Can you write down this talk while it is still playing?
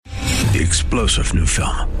The explosive new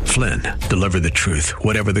film, Flynn, deliver the truth,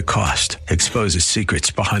 whatever the cost. Exposes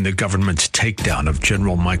secrets behind the government's takedown of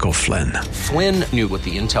General Michael Flynn. Flynn knew what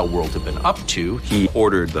the intel world had been up to. He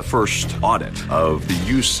ordered the first audit of the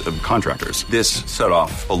use of contractors. This set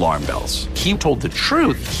off alarm bells. He told the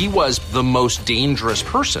truth. He was the most dangerous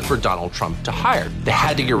person for Donald Trump to hire. They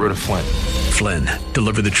had to get rid of Flynn. Flynn,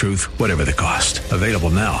 deliver the truth, whatever the cost. Available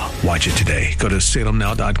now. Watch it today. Go to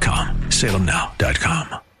salemnow.com.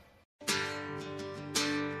 salemnow.com.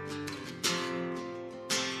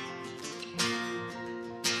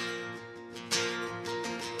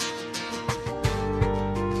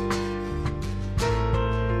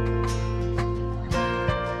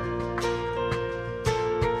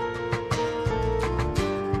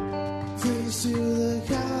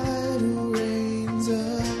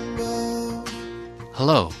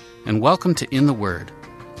 Hello, and welcome to In the Word,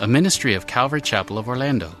 a ministry of Calvary Chapel of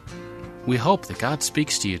Orlando. We hope that God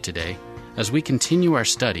speaks to you today as we continue our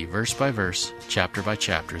study verse by verse, chapter by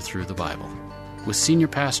chapter through the Bible, with Senior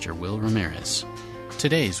Pastor Will Ramirez.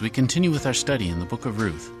 Today, as we continue with our study in the book of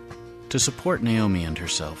Ruth, to support Naomi and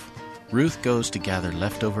herself, Ruth goes to gather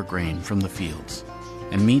leftover grain from the fields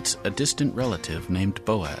and meets a distant relative named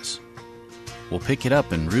Boaz. We'll pick it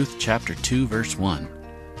up in Ruth chapter 2, verse 1.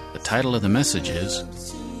 The title of the message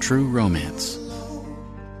is True Romance.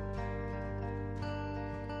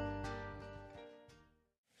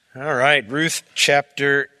 All right, Ruth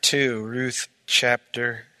chapter 2. Ruth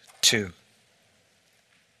chapter 2.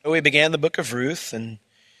 We began the book of Ruth, and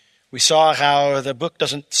we saw how the book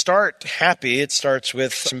doesn't start happy. It starts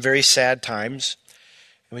with some very sad times.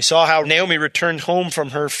 And we saw how Naomi returned home from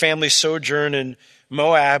her family sojourn in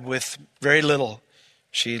Moab with very little.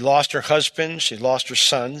 She lost her husband, she lost her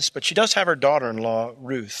sons, but she does have her daughter-in-law,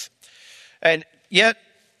 Ruth. And yet,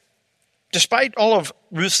 despite all of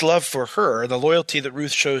Ruth's love for her, the loyalty that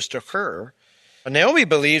Ruth shows to her, Naomi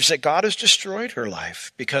believes that God has destroyed her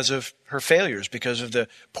life because of her failures, because of the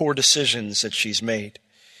poor decisions that she's made.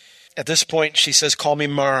 At this point, she says, "Call me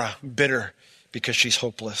Mara," bitter, because she's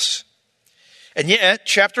hopeless. And yet,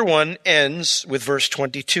 chapter 1 ends with verse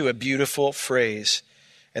 22, a beautiful phrase.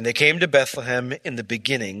 And they came to Bethlehem in the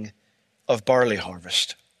beginning of barley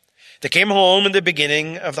harvest. They came home in the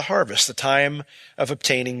beginning of the harvest, the time of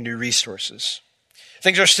obtaining new resources.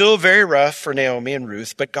 Things are still very rough for Naomi and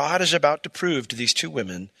Ruth, but God is about to prove to these two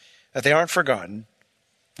women that they aren't forgotten,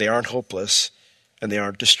 they aren't hopeless, and they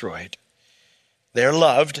aren't destroyed. They are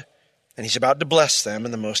loved, and he's about to bless them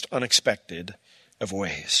in the most unexpected of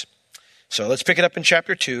ways. So let's pick it up in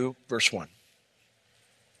chapter 2, verse 1.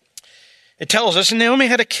 It tells us, and Naomi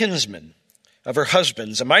had a kinsman of her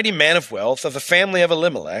husband's, a mighty man of wealth, of the family of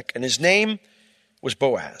Elimelech, and his name was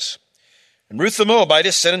Boaz. And Ruth the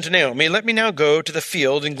Moabitess said unto Naomi, Let me now go to the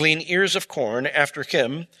field and glean ears of corn after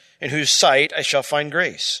him, in whose sight I shall find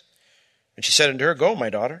grace. And she said unto her, Go, my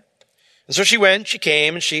daughter. And so she went, she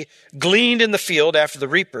came, and she gleaned in the field after the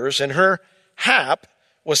reapers, and her hap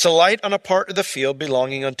was to light on a part of the field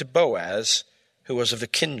belonging unto Boaz, who was of the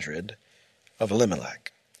kindred of Elimelech.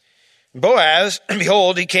 Boaz, and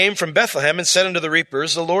behold, he came from Bethlehem and said unto the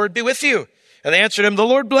reapers, The Lord be with you. And they answered him, The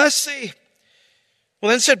Lord bless thee. Well,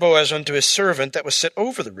 then said Boaz unto his servant that was set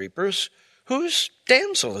over the reapers, Whose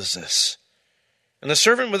damsel is this? And the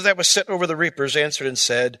servant that was set over the reapers answered and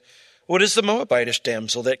said, What is the Moabitish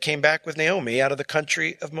damsel that came back with Naomi out of the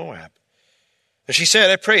country of Moab? And she said,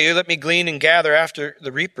 I pray you, let me glean and gather after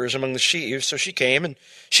the reapers among the sheaves. So she came, and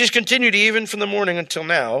she has continued even from the morning until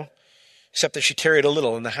now, except that she tarried a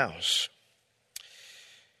little in the house.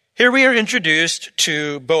 Here we are introduced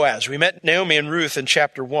to Boaz. We met Naomi and Ruth in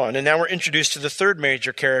chapter 1, and now we're introduced to the third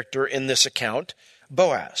major character in this account,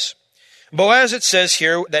 Boaz. Boaz, it says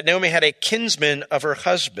here that Naomi had a kinsman of her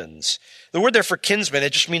husband's. The word there for kinsman,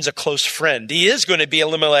 it just means a close friend. He is going to be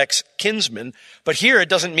Elimelech's kinsman, but here it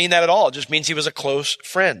doesn't mean that at all. It just means he was a close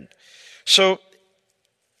friend. So,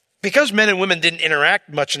 because men and women didn't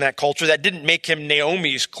interact much in that culture, that didn't make him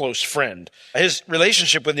Naomi's close friend. His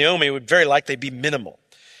relationship with Naomi would very likely be minimal.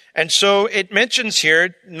 And so it mentions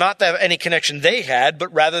here not that any connection they had,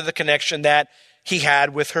 but rather the connection that he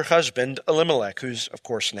had with her husband, Elimelech, who's, of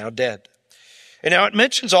course, now dead. And now it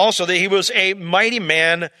mentions also that he was a mighty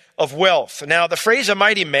man of wealth. Now, the phrase a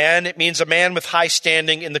mighty man, it means a man with high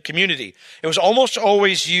standing in the community. It was almost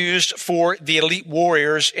always used for the elite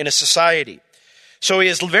warriors in a society. So he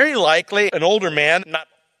is very likely an older man, not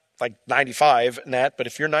like 95 and that, but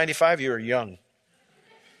if you're 95, you are young.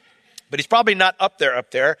 But he's probably not up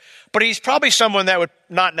there. But he's probably someone that would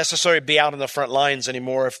not necessarily be out on the front lines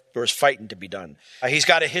anymore if there was fighting to be done. He's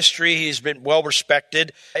got a history. He's been well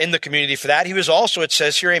respected in the community for that. He was also, it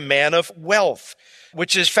says here, a man of wealth,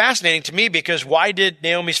 which is fascinating to me because why did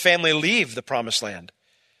Naomi's family leave the promised land?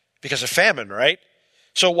 Because of famine, right?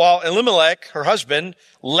 So while Elimelech, her husband,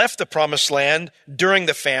 left the promised land during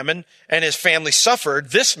the famine and his family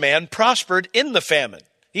suffered, this man prospered in the famine.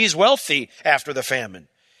 He's wealthy after the famine.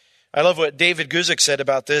 I love what David Guzik said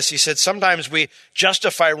about this. He said, sometimes we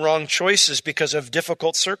justify wrong choices because of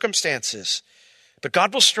difficult circumstances. But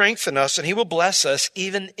God will strengthen us and he will bless us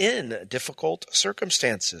even in difficult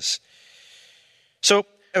circumstances. So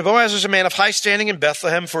Boaz is a man of high standing in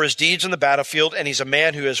Bethlehem for his deeds on the battlefield, and he's a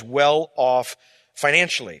man who is well off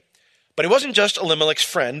financially. But he wasn't just Elimelech's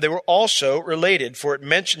friend. They were also related, for it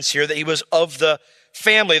mentions here that he was of the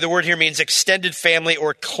family. The word here means extended family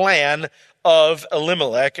or clan of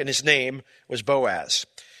Elimelech, and his name was Boaz.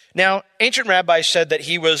 Now, ancient rabbis said that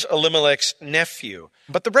he was Elimelech's nephew,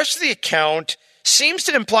 but the rest of the account seems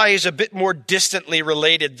to imply he's a bit more distantly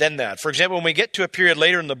related than that. For example, when we get to a period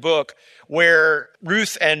later in the book where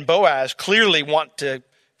Ruth and Boaz clearly want to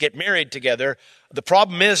get married together, the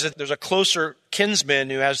problem is that there's a closer kinsman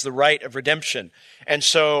who has the right of redemption. And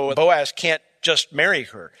so Boaz can't just marry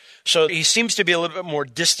her. So he seems to be a little bit more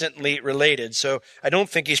distantly related. So I don't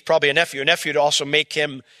think he's probably a nephew. A nephew would also make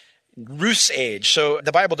him Ruth's age. So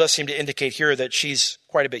the Bible does seem to indicate here that she's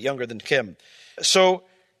quite a bit younger than Kim. So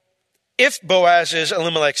if Boaz is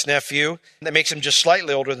Elimelech's nephew, that makes him just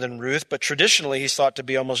slightly older than Ruth, but traditionally he's thought to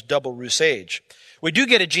be almost double Ruth's age. We do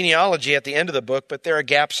get a genealogy at the end of the book, but there are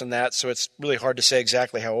gaps in that, so it's really hard to say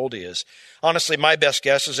exactly how old he is. Honestly, my best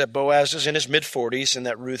guess is that Boaz is in his mid-40s and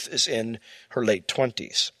that Ruth is in her late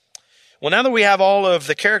 20s. Well, now that we have all of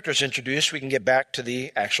the characters introduced, we can get back to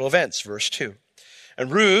the actual events. Verse 2.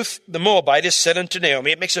 And Ruth, the Moabitess, said unto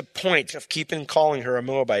Naomi, it makes a point of keeping calling her a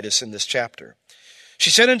Moabitess in this chapter.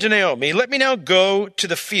 She said unto Naomi, let me now go to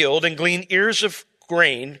the field and glean ears of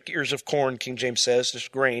grain, ears of corn, King James says,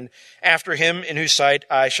 just grain, after him in whose sight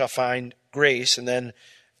I shall find grace. And then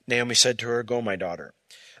Naomi said to her, go, my daughter.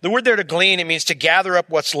 The word there to glean, it means to gather up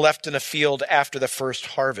what's left in a field after the first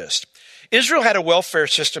harvest. Israel had a welfare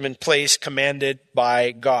system in place commanded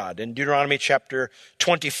by God. In Deuteronomy chapter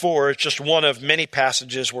 24, it's just one of many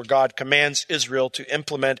passages where God commands Israel to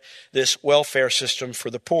implement this welfare system for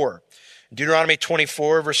the poor. In Deuteronomy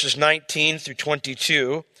 24, verses 19 through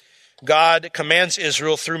 22, God commands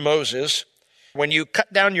Israel through Moses, when you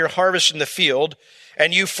cut down your harvest in the field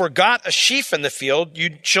and you forgot a sheaf in the field,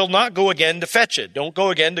 you shall not go again to fetch it. Don't go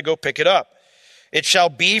again to go pick it up. It shall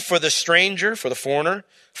be for the stranger, for the foreigner,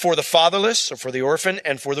 for the fatherless, or for the orphan,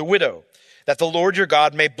 and for the widow, that the Lord your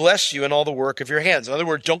God may bless you in all the work of your hands. In other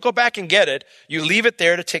words, don't go back and get it. You leave it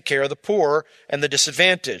there to take care of the poor and the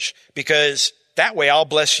disadvantaged, because that way I'll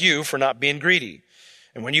bless you for not being greedy.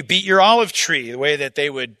 And when you beat your olive tree, the way that they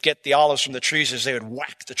would get the olives from the trees is they would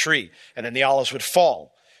whack the tree, and then the olives would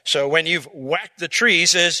fall. So when you've whacked the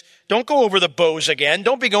trees is, don't go over the boughs again.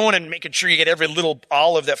 Don't be going and making sure you get every little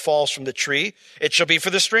olive that falls from the tree. It shall be for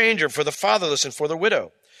the stranger, for the fatherless, and for the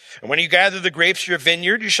widow. And when you gather the grapes of your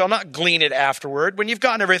vineyard, you shall not glean it afterward. When you've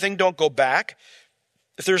gotten everything, don't go back.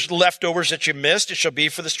 If there's leftovers that you missed, it shall be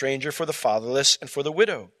for the stranger, for the fatherless, and for the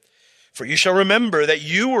widow. For you shall remember that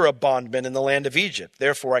you were a bondman in the land of Egypt.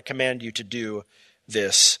 Therefore I command you to do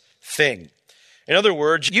this thing. In other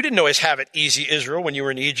words, you didn't always have it easy, Israel, when you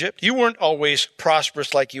were in Egypt. You weren't always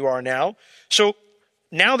prosperous like you are now. So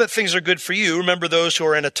now that things are good for you, remember those who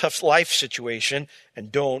are in a tough life situation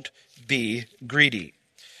and don't be greedy.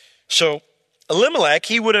 So Elimelech,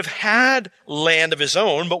 he would have had land of his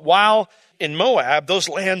own, but while in Moab, those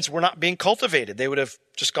lands were not being cultivated. They would have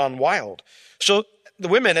just gone wild. So the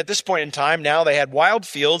women at this point in time, now they had wild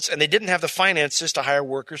fields and they didn't have the finances to hire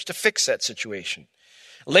workers to fix that situation.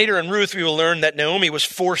 Later in Ruth, we will learn that Naomi was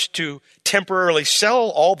forced to temporarily sell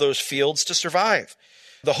all those fields to survive.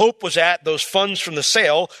 The hope was that those funds from the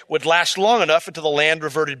sale would last long enough until the land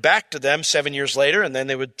reverted back to them 7 years later, and then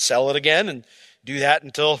they would sell it again and do that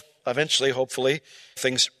until eventually, hopefully,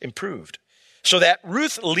 things improved. So that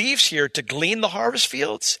Ruth leaves here to glean the harvest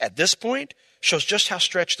fields at this point shows just how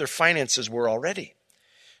stretched their finances were already.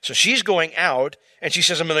 So she's going out, and she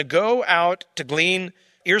says, I'm going to go out to glean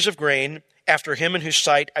ears of grain. After him in whose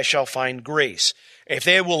sight I shall find grace. If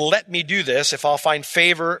they will let me do this, if I'll find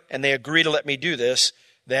favor and they agree to let me do this,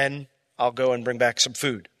 then I'll go and bring back some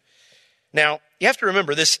food. Now, you have to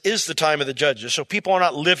remember, this is the time of the judges, so people are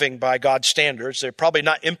not living by God's standards. They're probably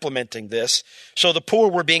not implementing this. So the poor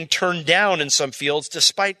were being turned down in some fields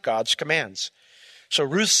despite God's commands. So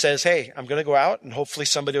Ruth says, hey, I'm going to go out and hopefully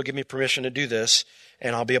somebody will give me permission to do this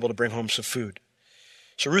and I'll be able to bring home some food.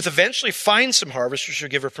 So Ruth eventually finds some harvesters who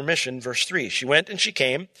give her permission. Verse 3, she went and she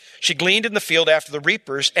came. She gleaned in the field after the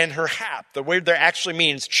reapers, and her hap, the word there actually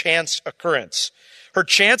means chance occurrence. Her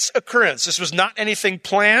chance occurrence. This was not anything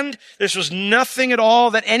planned. This was nothing at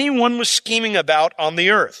all that anyone was scheming about on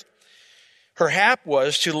the earth. Her hap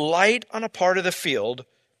was to light on a part of the field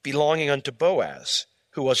belonging unto Boaz,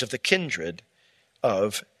 who was of the kindred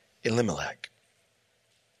of Elimelech.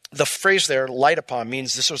 The phrase there, light upon,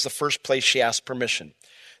 means this was the first place she asked permission.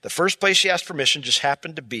 The first place she asked permission just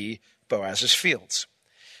happened to be Boaz's fields.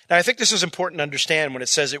 Now, I think this is important to understand when it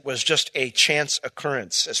says it was just a chance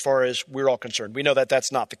occurrence as far as we're all concerned. We know that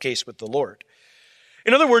that's not the case with the Lord.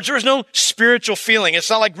 In other words, there was no spiritual feeling. It's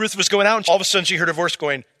not like Ruth was going out and all of a sudden she heard a voice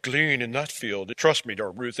going, glean in that field. Trust me,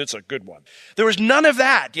 Ruth, it's a good one. There was none of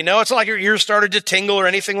that. It's not like her ears started to tingle or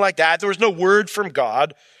anything like that. There was no word from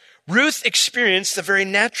God. Ruth experienced the very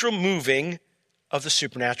natural moving of the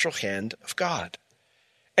supernatural hand of God.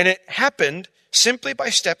 And it happened simply by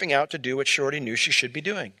stepping out to do what she already knew she should be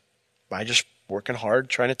doing, by just working hard,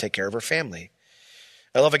 trying to take care of her family.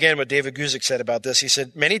 I love again what David Guzik said about this. He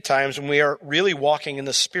said, many times when we are really walking in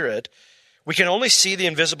the Spirit, we can only see the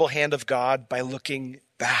invisible hand of God by looking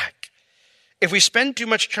back. If we spend too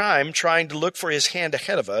much time trying to look for his hand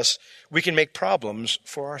ahead of us, we can make problems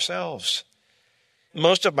for ourselves.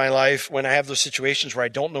 Most of my life, when I have those situations where I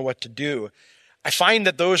don't know what to do, I find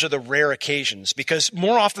that those are the rare occasions, because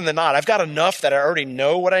more often than not, I've got enough that I already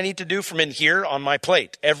know what I need to do from in here on my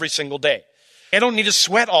plate every single day. I don't need to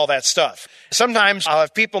sweat all that stuff. Sometimes I'll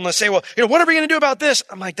have people and they'll say, well, what are we going to do about this?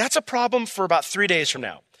 I'm like, that's a problem for about 3 days from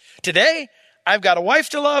now. Today, I've got a wife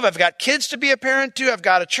to love. I've got kids to be a parent to. I've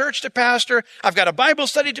got a church to pastor. I've got a Bible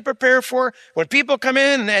study to prepare for. When people come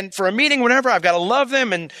in and for a meeting, whatever, I've got to love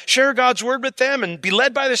them and share God's word with them and be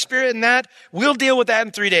led by the Spirit in that. We'll deal with that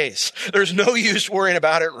in 3 days. There's no use worrying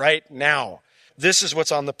about it right now. This is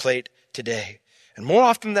what's on the plate today. And more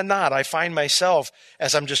often than not, I find myself,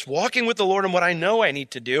 as I'm just walking with the Lord and what I know I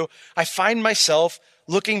need to do, I find myself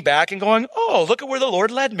looking back and going, oh, look at where the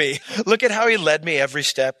Lord led me. Look at how he led me every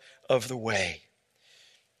step of the way.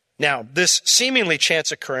 Now, this seemingly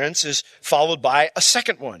chance occurrence is followed by a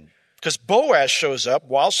second one, because Boaz shows up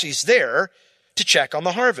while she's there to check on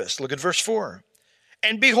the harvest. Look at verse 4.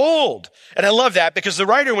 And behold, and I love that because the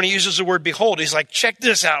writer, when he uses the word behold, he's like, check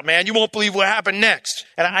this out, man. You won't believe what happened next.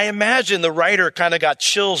 And I imagine the writer kind of got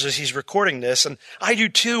chills as he's recording this. And I do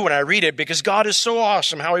too when I read it, because God is so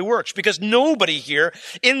awesome how he works, because nobody here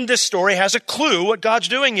in this story has a clue what God's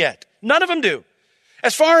doing yet. None of them do.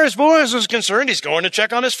 As far as Boaz is concerned, he's going to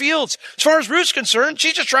check on his fields. As far as Ruth's concerned,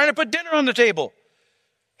 she's just trying to put dinner on the table.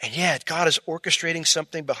 And yet, God is orchestrating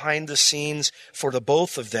something behind the scenes for the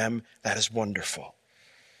both of them that is wonderful.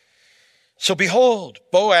 So behold,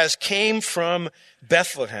 Boaz came from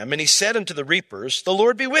Bethlehem, and he said unto the reapers, the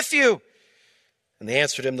Lord be with you. And they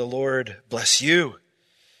answered him, the Lord bless you.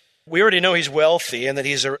 We already know he's wealthy and that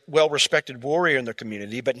he's a well-respected warrior in the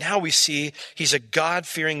community, but now we see he's a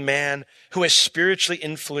God-fearing man who has spiritually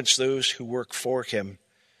influenced those who work for him.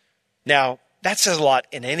 Now, that says a lot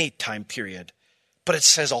in any time period, but it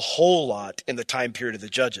says a whole lot in the time period of the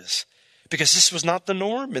Judges, because this was not the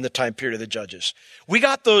norm in the time period of the Judges. We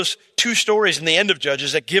got those 2 stories in the end of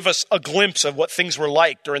Judges that give us a glimpse of what things were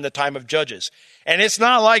like during the time of Judges. And it's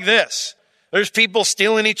not like this. There's people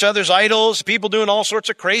stealing each other's idols, people doing all sorts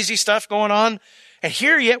of crazy stuff going on. And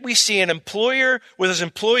here yet we see an employer with his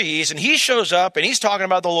employees, and he shows up and he's talking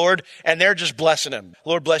about the Lord, and they're just blessing him.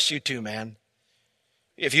 Lord bless you too, man.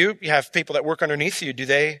 If you have people that work underneath you, do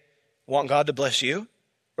they want God to bless you?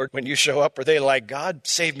 Or when you show up, are they like, God,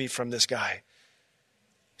 save me from this guy?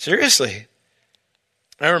 Seriously.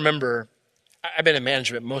 I remember, I've been in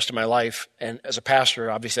management most of my life, and as a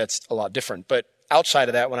pastor, obviously that's a lot different. But outside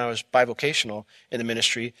of that, when I was bivocational in the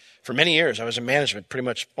ministry, for many years, I was in management pretty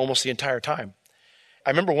much almost the entire time. I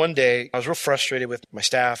remember one day, I was real frustrated with my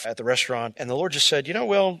staff at the restaurant, and the Lord just said,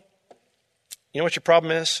 Will, you know what your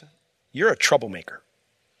problem is? You're a troublemaker,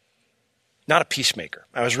 not a peacemaker.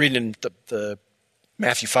 I was reading the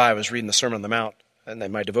Matthew 5, I was reading the Sermon on the Mount and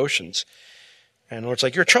then my devotions. And the Lord's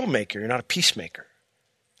like, you're a troublemaker, you're not a peacemaker.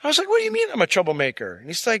 I was like, what do you mean I'm a troublemaker? And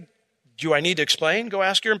he's like, do I need to explain? Go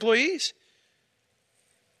ask your employees.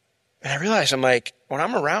 And I realized, I'm like, when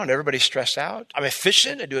I'm around, everybody's stressed out. I'm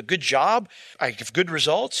efficient, I do a good job, I give good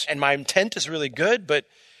results, and my intent is really good, but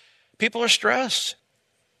people are stressed.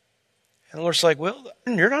 And the Lord's like, well,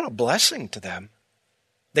 you're not a blessing to them.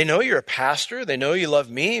 They know you're a pastor, they know you love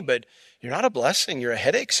me, but you're not a blessing, you're a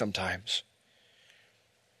headache sometimes.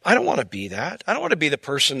 I don't want to be that. I don't want to be the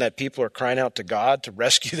person that people are crying out to God to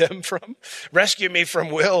rescue them from. Rescue me from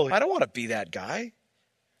Will. I don't want to be that guy.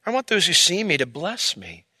 I want those who see me to bless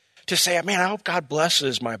me. To say, man, I hope God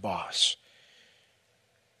blesses my boss.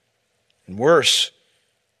 And worse,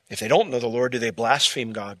 if they don't know the Lord, do they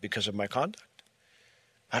blaspheme God because of my conduct?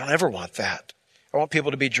 I don't ever want that. I want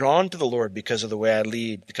people to be drawn to the Lord because of the way I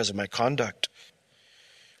lead, because of my conduct.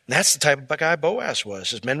 And that's the type of guy Boaz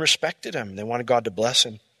was. His men respected him. They wanted God to bless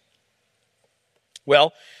him.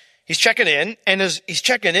 Well, he's checking in, and as he's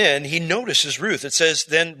checking in, he notices Ruth. It says,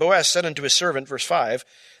 then Boaz said unto his servant, verse 5,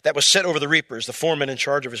 that was set over the reapers, the foreman in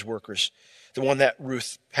charge of his workers, the one that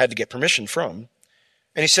Ruth had to get permission from.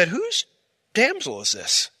 And he said, whose damsel is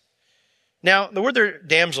this? Now, the word there,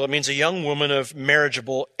 damsel, it means a young woman of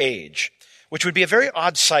marriageable age, which would be a very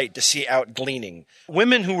odd sight to see out gleaning.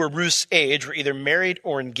 Women who were Ruth's age were either married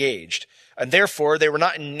or engaged, and therefore they were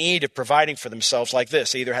not in need of providing for themselves like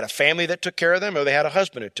this. They either had a family that took care of them or they had a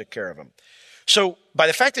husband who took care of them. So by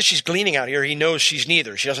the fact that she's gleaning out here, he knows she's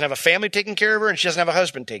neither. She doesn't have a family taking care of her and she doesn't have a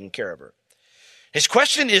husband taking care of her. His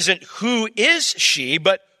question isn't who is she,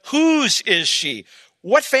 but whose is she?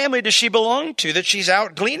 What family does she belong to that she's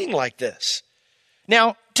out gleaning like this?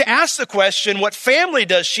 Now, to ask the question, what family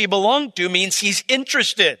does she belong to, means he's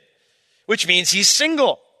interested, which means he's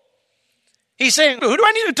single. He's saying, who do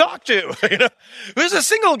I need to talk to? Who's a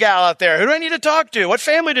single gal out there? Who do I need to talk to? What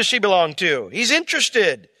family does she belong to? He's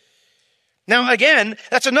interested. Now, again,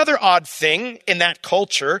 that's another odd thing in that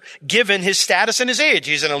culture, given his status and his age.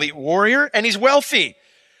 He's an elite warrior and he's wealthy.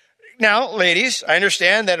 Now, ladies, I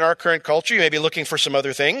understand that in our current culture, you may be looking for some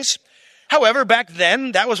other things. However, back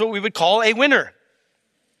then, that was what we would call a winner.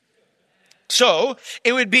 So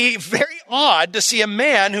it would be very odd to see a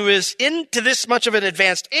man who is into this much of an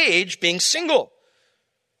advanced age being single.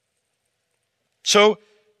 So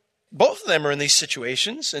both of them are in these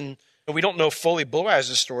situations, and we don't know fully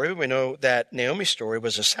Boaz's story, but we know that Naomi's story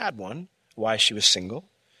was a sad one, why she was single.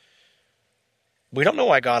 We don't know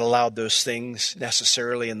why God allowed those things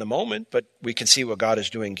necessarily in the moment, but we can see what God is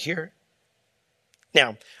doing here.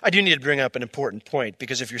 Now, I do need to bring up an important point,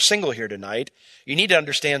 because if you're single here tonight, you need to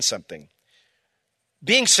understand something.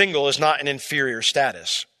 Being single is not an inferior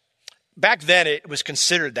status. Back then, it was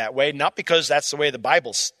considered that way, not because that's the way the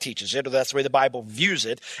Bible teaches it or that's the way the Bible views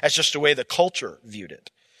it, that's just the way the culture viewed it.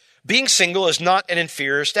 Being single is not an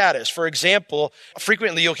inferior status. For example,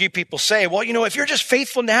 frequently you'll hear people say, well, if you're just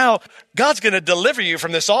faithful now, God's going to deliver you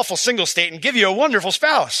from this awful single state and give you a wonderful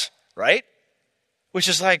spouse, right? Which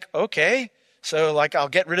is like, okay, so I'll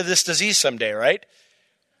get rid of this disease someday, right?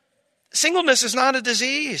 Singleness is not a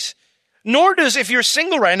disease. Nor does, if you're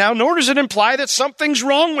single right now, nor does it imply that something's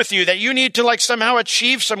wrong with you, that you need to somehow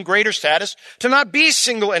achieve some greater status to not be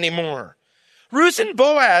single anymore. Ruth and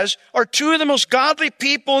Boaz are two of the most godly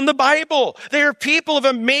people in the Bible. They are people of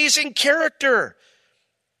amazing character.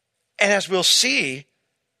 And as we'll see,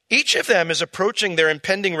 each of them is approaching their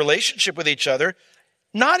impending relationship with each other,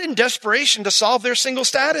 not in desperation to solve their single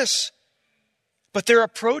status, but they're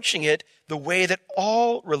approaching it the way that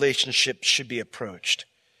all relationships should be approached,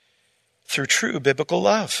 through true biblical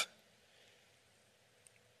love.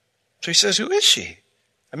 So he says, who is she?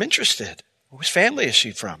 I'm interested. Whose family is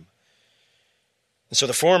she from? And so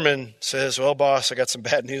the foreman says, well, boss, I got some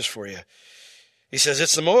bad news for you. He says,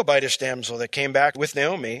 it's the Moabitish damsel that came back with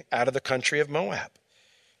Naomi out of the country of Moab.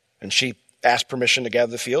 And she asked permission to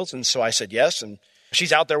gather the fields, and so I said yes, and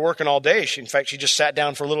she's out there working all day. In fact, she just sat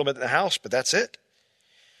down for a little bit in the house, but that's it.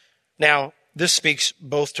 Now, this speaks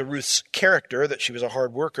both to Ruth's character, that she was a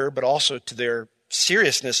hard worker, but also to their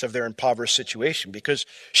seriousness of their impoverished situation, because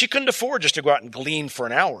she couldn't afford just to go out and glean for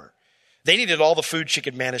an hour. They needed all the food she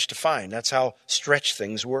could manage to find. That's how stretched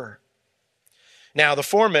things were. Now, the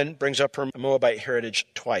foreman brings up her Moabite heritage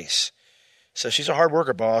twice. So she's a hard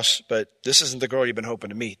worker, boss, but this isn't the girl you've been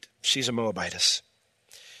hoping to meet. She's a Moabitess.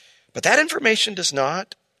 But that information does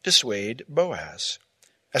not dissuade Boaz.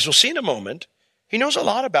 As we'll see in a moment, he knows a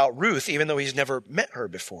lot about Ruth, even though he's never met her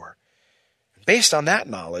before. Based on that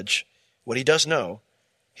knowledge, what he does know,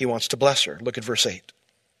 he wants to bless her. Look at verse 8.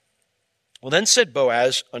 Well, then said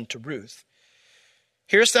Boaz unto Ruth,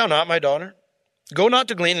 hearest thou not, my daughter? Go not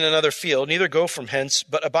to glean in another field, neither go from hence,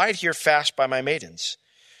 but abide here fast by my maidens.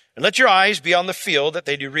 And let your eyes be on the field that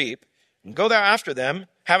they do reap, and go thou after them.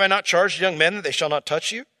 Have I not charged young men that they shall not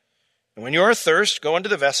touch you? And when you are athirst, go unto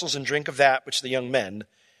the vessels and drink of that which the young men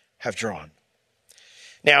have drawn.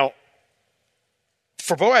 Now,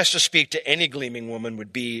 for Boaz to speak to any gleaming woman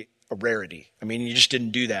would be a rarity. I mean, you just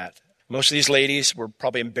didn't do that. Most of these ladies were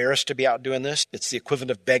probably embarrassed to be out doing this. It's the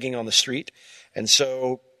equivalent of begging on the street. And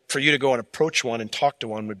so For you to go and approach one and talk to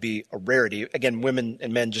one would be a rarity. Again, women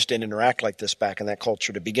and men just didn't interact like this back in that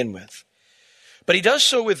culture to begin with. But he does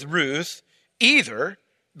so with Ruth, either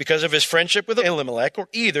because of his friendship with Elimelech, or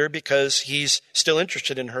either because he's still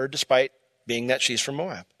interested in her despite being that she's from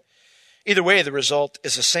Moab. Either way, the result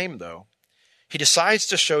is the same, though. He decides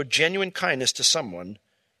to show genuine kindness to someone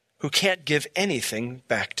who can't give anything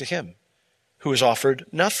back to him, who has offered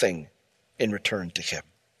nothing in return to him.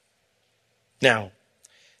 Now,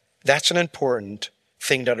 that's an important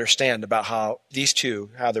thing to understand about how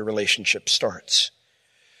their relationship starts.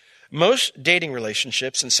 Most dating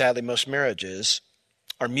relationships, and sadly most marriages,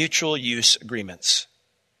 are mutual use agreements.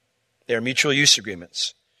 They are mutual use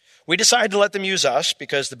agreements. We decide to let them use us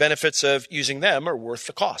because the benefits of using them are worth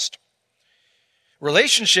the cost.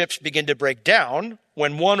 Relationships begin to break down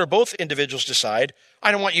when one or both individuals decide,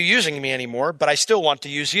 I don't want you using me anymore, but I still want to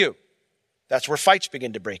use you. That's where fights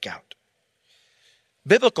begin to break out.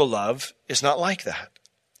 Biblical love is not like that.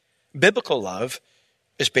 Biblical love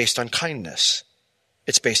is based on kindness.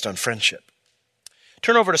 It's based on friendship.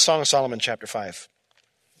 Turn over to Song of Solomon chapter 5.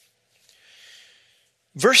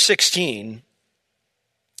 Verse 16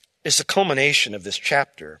 is the culmination of this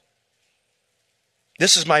chapter.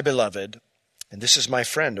 This is my beloved, and this is my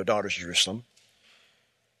friend, O daughters of Jerusalem.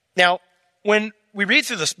 Now, when we read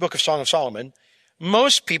through this book of Song of Solomon,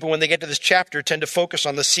 most people, when they get to this chapter, tend to focus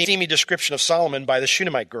on the steamy description of Solomon by the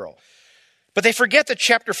Shunammite girl. But they forget that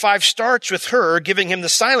chapter 5 starts with her giving him the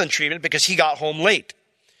silent treatment because he got home late.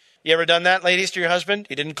 You ever done that, ladies, to your husband?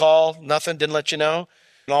 He didn't call, nothing, didn't let you know.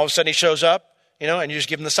 And all of a sudden he shows up, and you just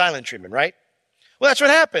give him the silent treatment, right? Well, that's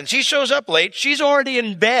what happens. He shows up late. She's already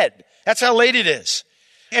in bed. That's how late it is.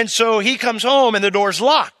 And so he comes home and the door's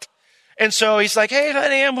locked. And so he's like, hey,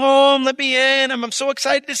 honey, I'm home. Let me in. I'm so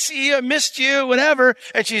excited to see you. I missed you, whatever.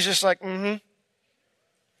 And she's just like, And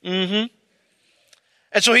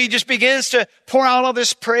so he just begins to pour out all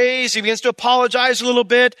this praise. He begins to apologize a little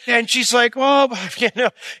bit. And she's like, well,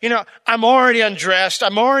 I'm already undressed.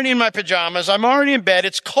 I'm already in my pajamas. I'm already in bed.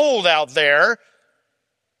 It's cold out there.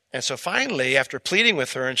 And so finally, after pleading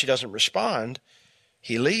with her and she doesn't respond,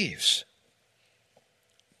 he leaves.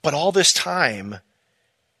 But all this time,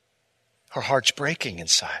 her heart's breaking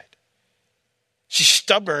inside. She's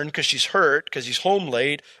stubborn because she's hurt, because he's home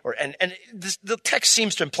late. The text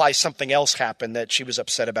seems to imply something else happened that she was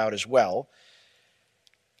upset about as well.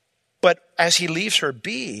 But as he leaves her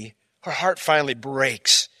be, her heart finally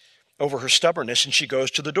breaks over her stubbornness and she goes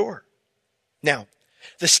to the door. Now,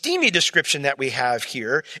 the steamy description that we have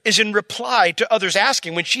here is in reply to others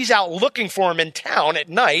asking when she's out looking for him in town at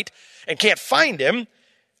night and can't find him.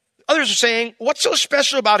 Others are saying, what's so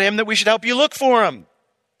special about him that we should help you look for him?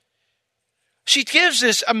 She gives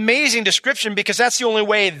this amazing description because that's the only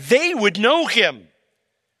way they would know him.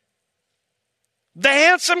 The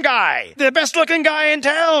handsome guy, the best looking guy in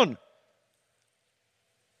town.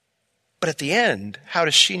 But at the end, how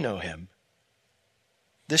does she know him?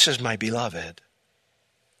 This is my beloved,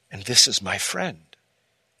 and this is my friend,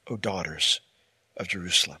 O daughters of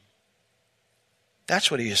Jerusalem.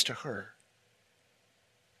 That's what he is to her.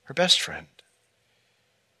 Her best friend.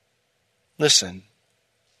 Listen,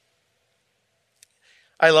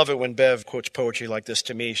 I love it when Bev quotes poetry like this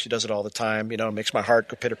to me. She does it all the time. It makes my heart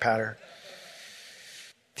go pitter-patter.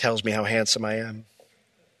 Tells me how handsome I am.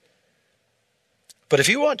 But if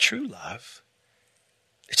you want true love,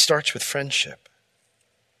 it starts with friendship.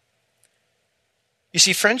 You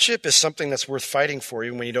see, friendship is something that's worth fighting for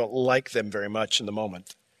even when you don't like them very much in the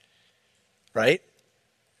moment. Right?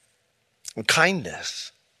 And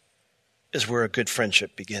kindness is where a good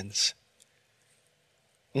friendship begins.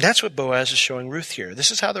 And that's what Boaz is showing Ruth here. This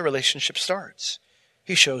is how the relationship starts.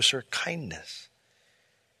 He shows her kindness.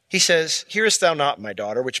 He says, hearest thou not, my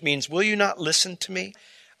daughter, which means, will you not listen to me?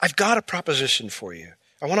 I've got a proposition for you.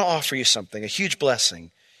 I want to offer you something, a huge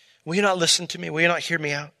blessing. Will you not listen to me? Will you not hear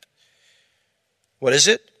me out? What is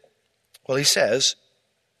it? Well, he says,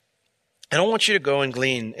 I don't want you to go and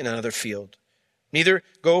glean in another field. Neither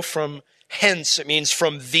go from hence, it means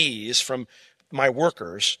from these, from my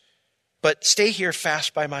workers, but stay here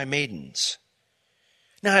fast by my maidens.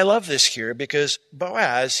 Now, I love this here because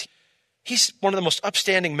Boaz, he's one of the most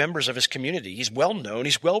upstanding members of his community. He's well known,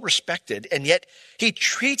 he's well respected, and yet he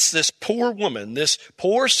treats this poor woman, this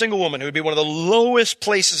poor single woman who would be one of the lowest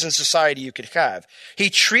places in society you could have. He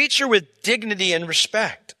treats her with dignity and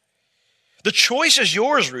respect. The choice is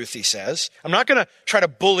yours, Ruth, he says. I'm not going to try to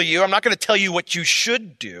bully you. I'm not going to tell you what you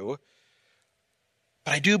should do.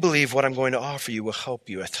 But I do believe what I'm going to offer you will help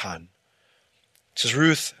you a ton. He says,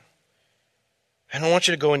 Ruth, I don't want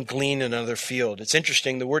you to go and glean in another field. It's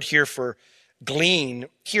interesting. The word here for glean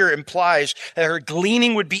here implies that her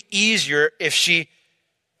gleaning would be easier if she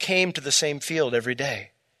came to the same field every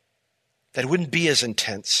day. That it wouldn't be as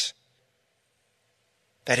intense.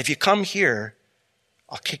 That if you come here,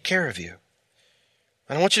 I'll take care of you.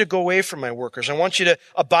 I don't want you to go away from my workers. I want you to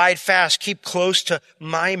abide fast, keep close to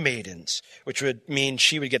my maidens, which would mean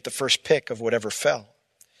she would get the first pick of whatever fell.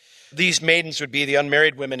 These maidens would be the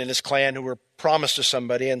unmarried women in his clan who were promised to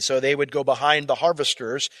somebody, and so they would go behind the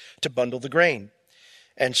harvesters to bundle the grain.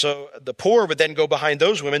 And so the poor would then go behind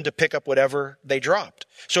those women to pick up whatever they dropped.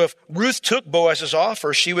 So if Ruth took Boaz's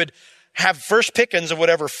offer, she would have first pickings of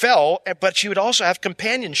whatever fell, but she would also have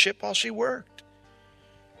companionship while she worked.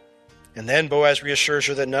 And then Boaz reassures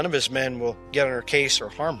her that none of his men will get on her case or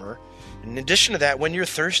harm her. And in addition to that, when you're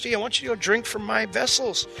thirsty, I want you to go drink from my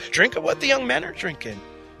vessels. Drink of what the young men are drinking.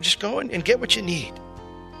 Just go and get what you need.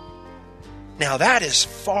 Now that is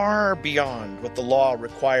far beyond what the law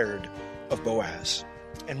required of Boaz.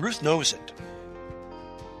 And Ruth knows it.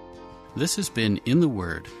 This has been In the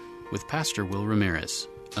Word with Pastor Will Ramirez,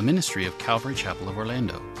 a ministry of Calvary Chapel of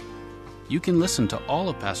Orlando. You can listen to all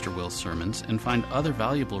of Pastor Will's sermons and find other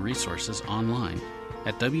valuable resources online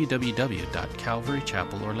at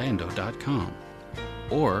www.calvarychapelorlando.com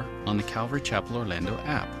or on the Calvary Chapel Orlando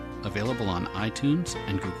app, available on iTunes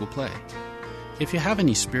and Google Play. If you have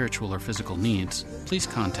any spiritual or physical needs, please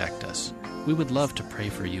contact us. We would love to pray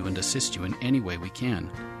for you and assist you in any way we can.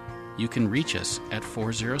 You can reach us at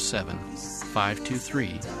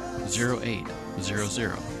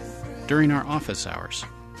 407-523-0800 during our office hours,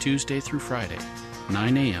 Tuesday through Friday,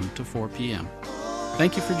 9 a.m. to 4 p.m.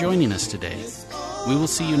 Thank you for joining us today. We will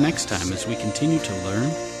see you next time as we continue to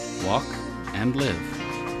learn, walk, and live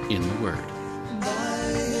in the Word.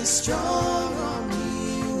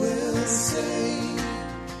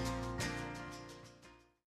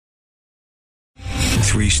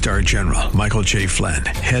 Three-star General Michael J. Flynn,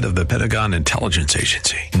 head of the Pentagon Intelligence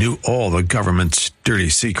Agency, knew all the government's dirty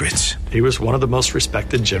secrets. He was one of the most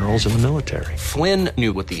respected generals in the military. Flynn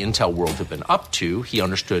knew what the intel world had been up to. He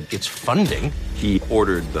understood its funding. He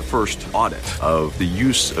ordered the first audit of the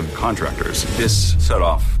use of contractors. This set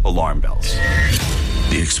off alarm bells.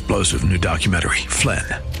 The explosive new documentary, Flynn,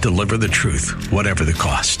 Deliver the Truth, Whatever the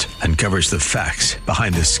Cost, uncovers the facts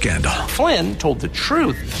behind this scandal. Flynn told the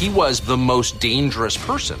truth. He was the most dangerous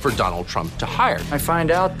person for Donald Trump to hire. I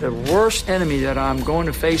find out the worst enemy that I'm going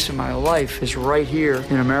to face in my life is right here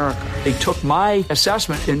in America. They took my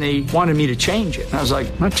assessment and they wanted me to change it. And I was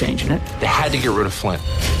like, I'm not changing it. They had to get rid of Flynn.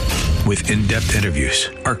 With in-depth interviews,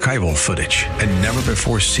 archival footage, and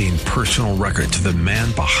never-before-seen personal records of the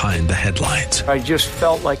man behind the headlines. I just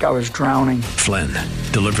felt like I was drowning. Flynn,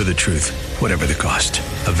 Deliver the Truth, Whatever the Cost.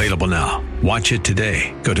 Available now. Watch it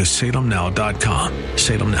today. Go to salemnow.com.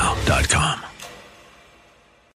 salemnow.com.